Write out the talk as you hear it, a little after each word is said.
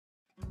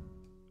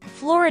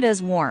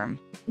Florida's warm,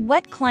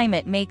 wet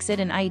climate makes it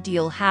an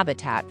ideal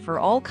habitat for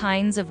all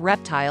kinds of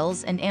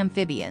reptiles and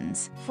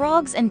amphibians.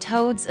 Frogs and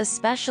toads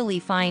especially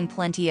find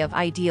plenty of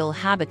ideal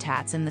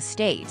habitats in the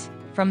state,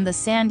 from the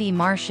sandy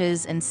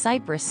marshes and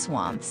cypress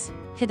swamps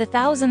to the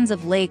thousands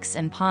of lakes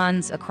and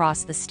ponds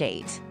across the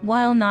state.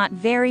 While not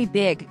very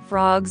big,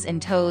 frogs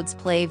and toads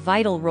play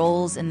vital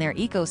roles in their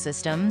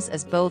ecosystems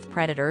as both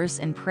predators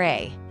and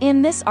prey.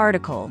 In this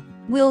article,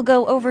 we'll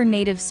go over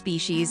native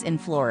species in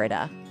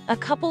Florida, a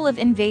couple of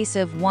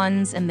invasive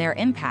ones and their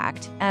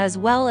impact, as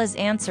well as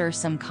answer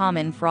some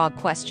common frog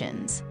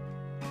questions.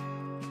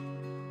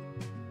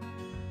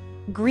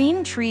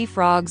 Green tree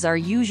frogs are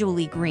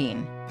usually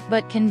green,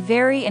 but can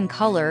vary in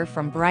color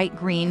from bright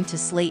green to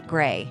slate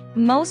gray.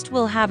 Most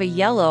will have a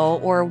yellow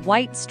or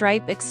white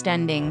stripe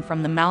extending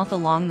from the mouth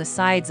along the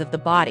sides of the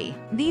body.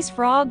 These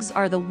frogs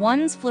are the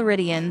ones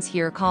Floridians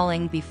hear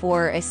calling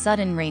before a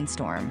sudden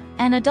rainstorm.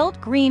 An adult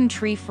green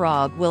tree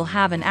frog will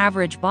have an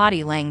average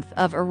body length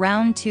of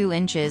around 2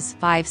 inches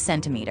 5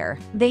 centimeter.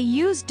 They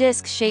use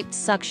disc-shaped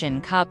suction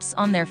cups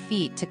on their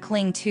feet to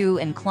cling to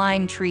and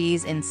climb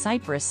trees in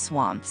cypress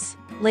swamps,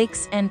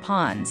 lakes, and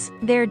ponds.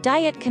 Their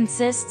diet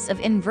consists of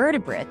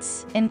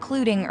invertebrates,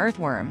 including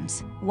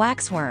earthworms,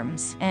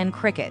 waxworms, and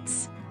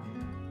crickets.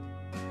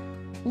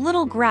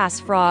 Little grass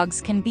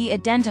frogs can be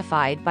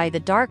identified by the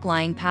dark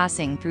line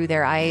passing through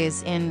their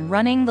eyes and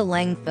running the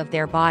length of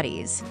their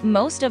bodies.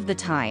 Most of the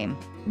time,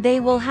 they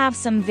will have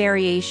some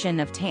variation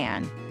of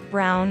tan,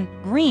 brown,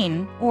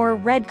 green, or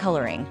red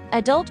coloring.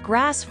 Adult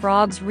grass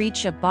frogs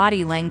reach a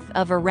body length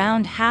of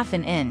around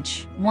 ½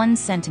 inch, 1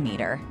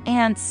 centimeter.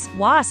 Ants,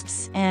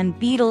 wasps, and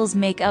beetles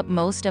make up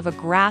most of a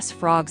grass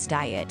frog's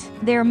diet.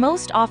 They're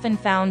most often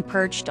found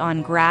perched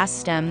on grass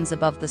stems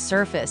above the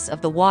surface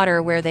of the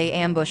water where they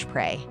ambush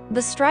prey.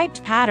 The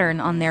striped pattern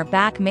on their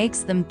back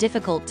makes them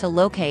difficult to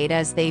locate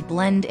as they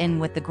blend in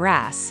with the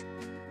grass.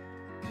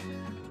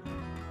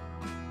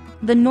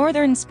 The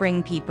northern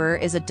spring peeper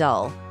is a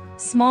dull,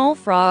 small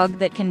frog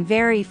that can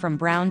vary from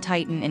brown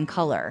titan in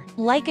color.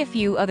 Like a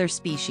few other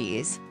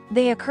species,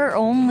 they occur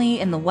only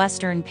in the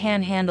western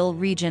panhandle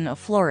region of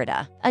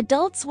Florida.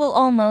 Adults will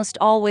almost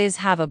always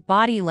have a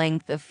body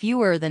length of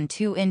fewer than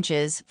 2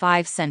 inches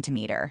 5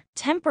 centimeter.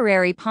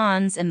 Temporary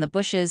ponds in the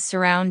bushes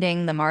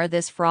surrounding them are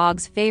this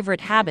frog's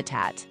favorite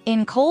habitat.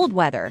 In cold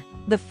weather,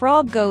 the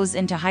frog goes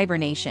into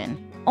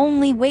hibernation,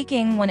 only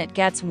waking when it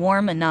gets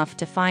warm enough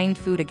to find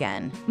food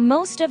again.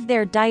 Most of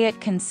their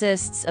diet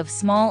consists of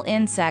small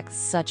insects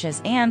such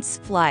as ants,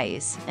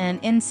 flies, and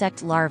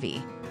insect larvae.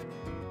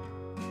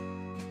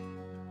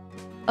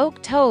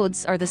 Oak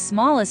toads are the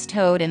smallest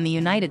toad in the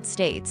United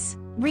States,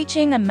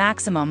 reaching a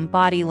maximum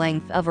body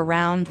length of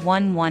around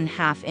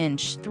 1½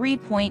 inch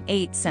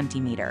 3.8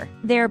 centimeter.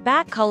 Their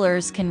back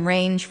colors can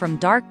range from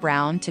dark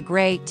brown to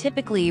gray,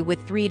 typically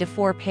with 3 to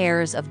 4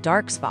 pairs of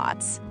dark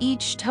spots.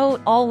 Each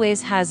toad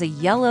always has a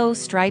yellow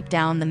stripe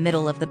down the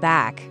middle of the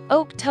back.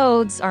 Oak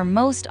toads are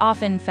most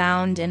often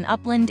found in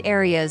upland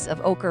areas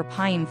of oak or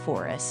pine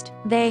forest.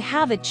 They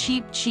have a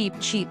cheep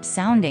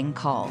sounding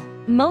call.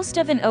 Most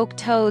of an oak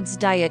toad's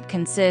diet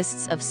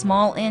consists of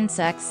small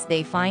insects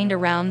they find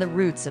around the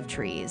roots of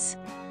trees.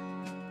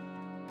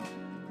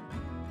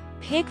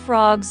 Pig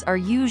frogs are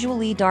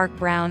usually dark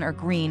brown or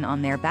green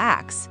on their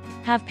backs,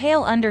 have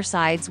pale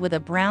undersides with a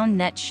brown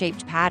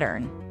net-shaped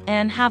pattern,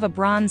 and have a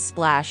bronze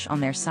splash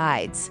on their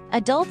sides.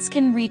 Adults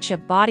can reach a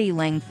body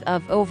length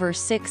of over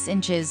 6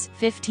 inches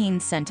 15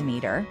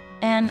 centimeter,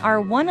 and are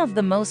one of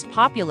the most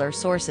popular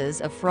sources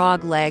of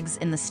frog legs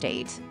in the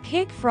state.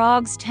 Pig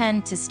frogs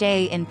tend to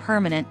stay in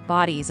permanent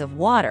bodies of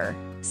water,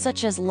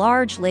 such as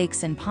large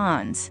lakes and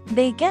ponds.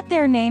 They get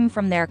their name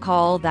from their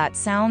call that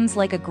sounds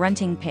like a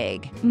grunting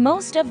pig.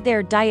 Most of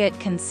their diet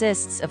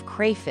consists of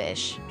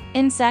crayfish,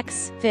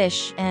 insects,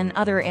 fish, and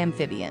other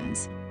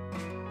amphibians.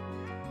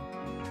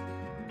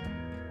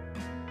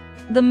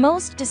 The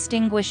most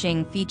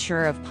distinguishing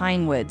feature of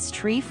pinewood's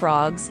tree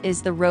frogs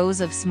is the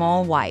rows of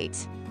small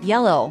white,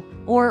 yellow,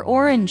 or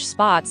orange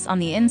spots on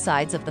the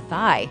insides of the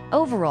thigh.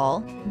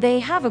 Overall, they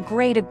have a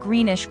gray to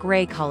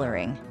greenish-gray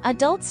coloring.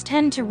 Adults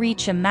tend to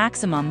reach a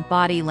maximum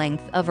body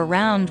length of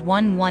around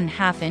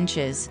 1½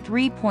 inches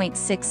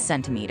 3.6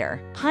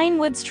 centimeter.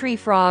 Pinewood's tree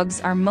frogs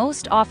are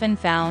most often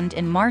found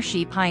in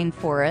marshy pine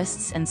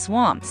forests and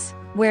swamps,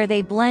 where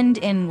they blend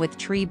in with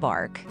tree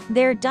bark.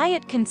 Their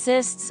diet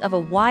consists of a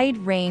wide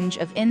range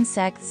of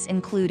insects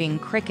including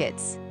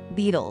crickets,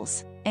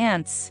 beetles,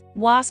 ants,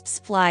 wasps,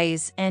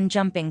 flies, and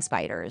jumping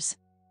spiders.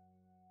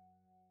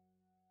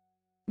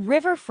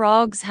 River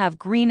frogs have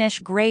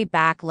greenish-gray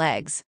back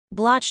legs,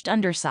 blotched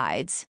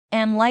undersides,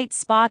 and light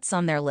spots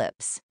on their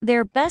lips.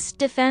 Their best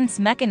defense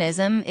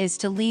mechanism is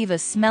to leave a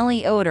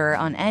smelly odor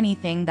on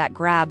anything that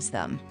grabs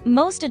them.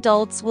 Most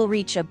adults will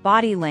reach a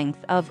body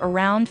length of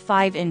around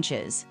 5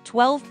 inches,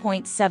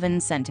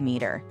 12.7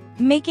 centimeter,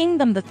 making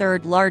them the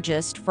third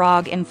largest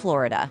frog in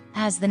Florida.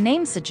 As the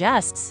name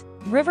suggests,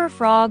 river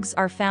frogs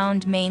are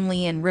found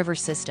mainly in river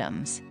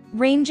systems,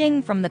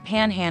 ranging from the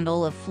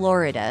panhandle of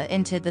Florida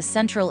into the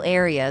central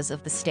areas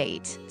of the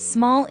state.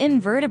 Small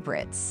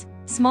invertebrates,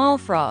 small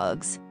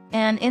frogs,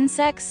 and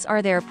insects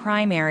are their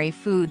primary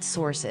food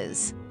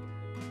sources.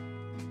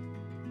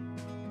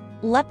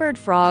 Leopard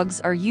frogs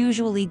are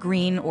usually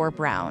green or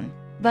brown,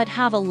 but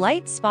have a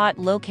light spot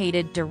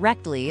located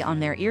directly on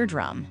their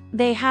eardrum.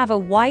 They have a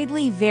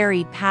widely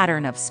varied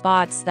pattern of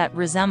spots that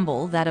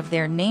resemble that of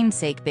their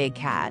namesake big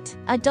cat.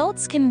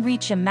 Adults can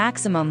reach a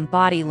maximum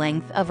body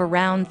length of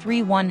around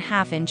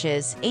 3½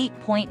 inches,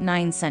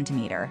 8.9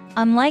 centimeter.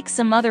 Unlike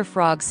some other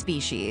frog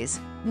species,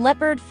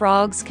 leopard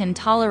frogs can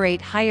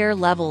tolerate higher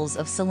levels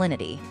of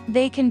salinity.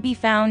 They can be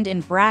found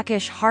in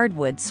brackish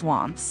hardwood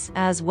swamps,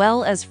 as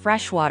well as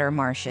freshwater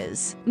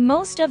marshes.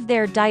 Most of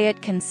their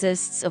diet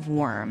consists of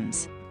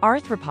worms,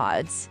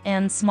 arthropods,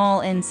 and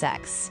small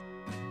insects.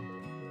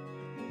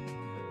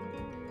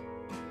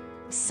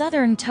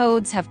 Southern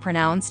toads have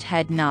pronounced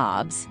head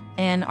knobs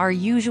and are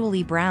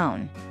usually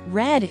brown,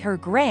 red, or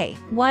gray.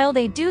 While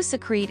they do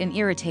secrete an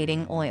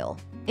irritating oil,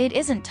 it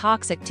isn't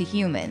toxic to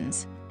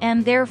humans,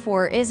 and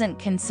therefore isn't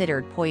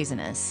considered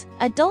poisonous.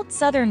 Adult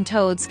southern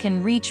toads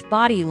can reach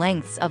body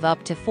lengths of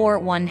up to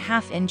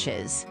 4½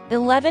 inches,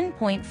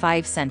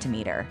 11.5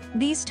 centimeter.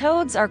 These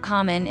toads are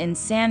common in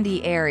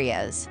sandy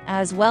areas,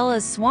 as well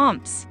as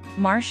swamps,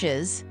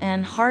 marshes,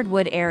 and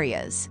hardwood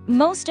areas.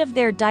 Most of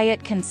their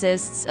diet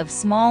consists of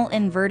small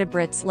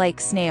invertebrates like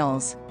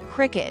snails,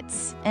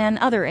 crickets, and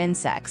other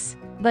insects,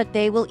 but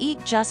they will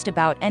eat just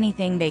about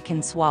anything they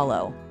can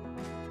swallow.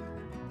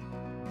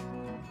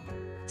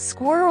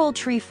 Squirrel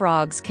tree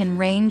frogs can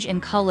range in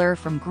color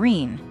from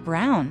green,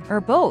 brown, or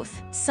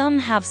both. Some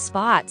have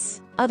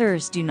spots,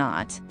 others do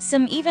not.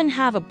 Some even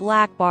have a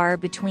black bar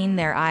between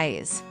their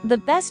eyes. The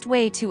best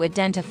way to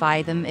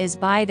identify them is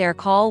by their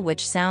call,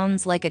 which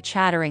sounds like a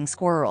chattering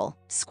squirrel.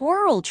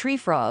 Squirrel tree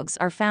frogs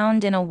are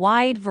found in a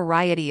wide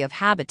variety of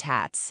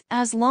habitats,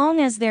 as long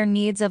as their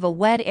needs of a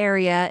wet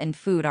area and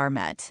food are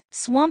met.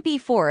 Swampy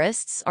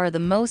forests are the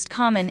most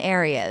common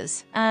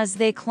areas, as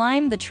they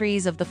climb the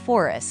trees of the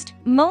forest.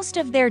 Most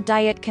of their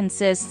diet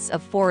consists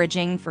of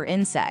foraging for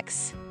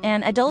insects,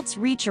 and adults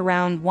reach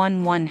around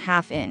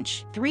 1½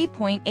 inch,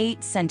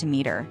 3.8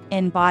 centimeter,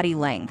 in body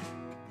length.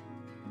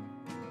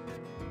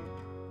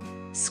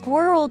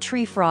 Squirrel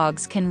tree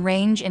frogs can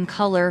range in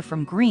color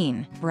from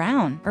green,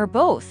 brown, or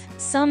both.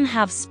 Some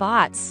have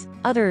spots,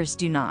 others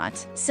do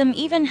not. Some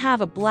even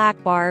have a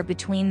black bar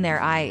between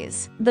their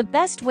eyes. The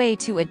best way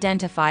to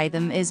identify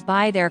them is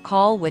by their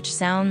call, which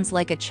sounds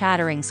like a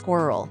chattering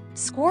squirrel.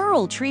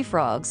 Squirrel tree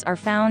frogs are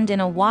found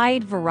in a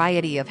wide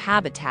variety of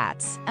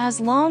habitats, as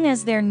long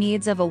as their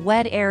needs of a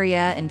wet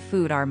area and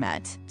food are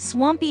met.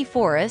 Swampy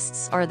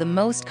forests are the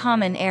most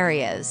common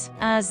areas,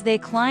 as they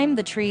climb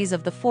the trees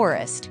of the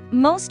forest.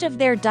 Most of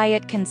their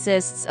diet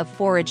consists of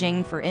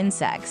foraging for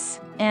insects,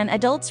 and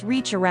adults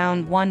reach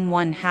around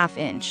 1½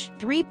 inch,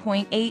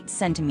 3.8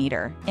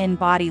 centimeter, in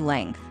body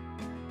length.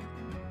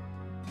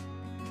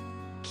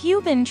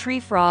 Cuban tree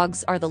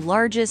frogs are the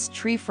largest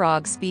tree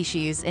frog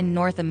species in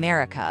North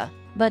America,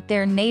 but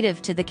they're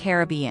native to the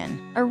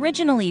Caribbean.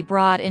 Originally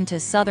brought into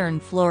southern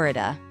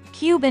Florida,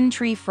 Cuban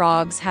tree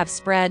frogs have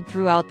spread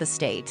throughout the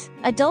state.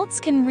 Adults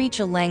can reach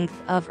a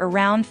length of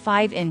around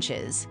 5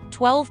 inches,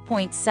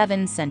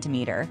 12.7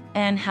 centimeter,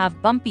 and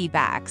have bumpy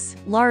backs,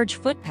 large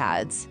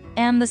footpads,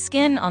 and the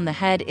skin on the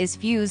head is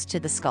fused to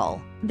the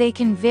skull. They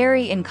can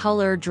vary in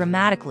color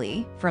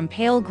dramatically, from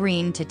pale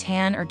green to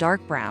tan or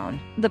dark brown.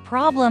 The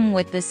problem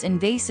with this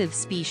invasive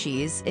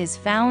species is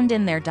found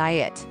in their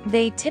diet.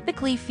 They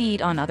typically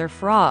feed on other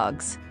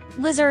frogs,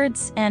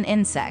 lizards, and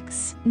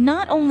insects.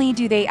 Not only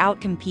do they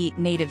outcompete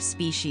native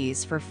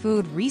species for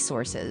food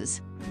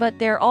resources, but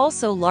they're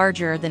also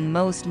larger than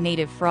most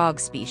native frog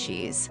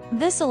species.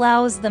 This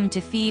allows them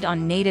to feed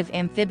on native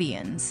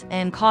amphibians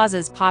and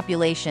causes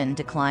population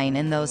decline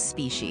in those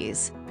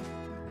species.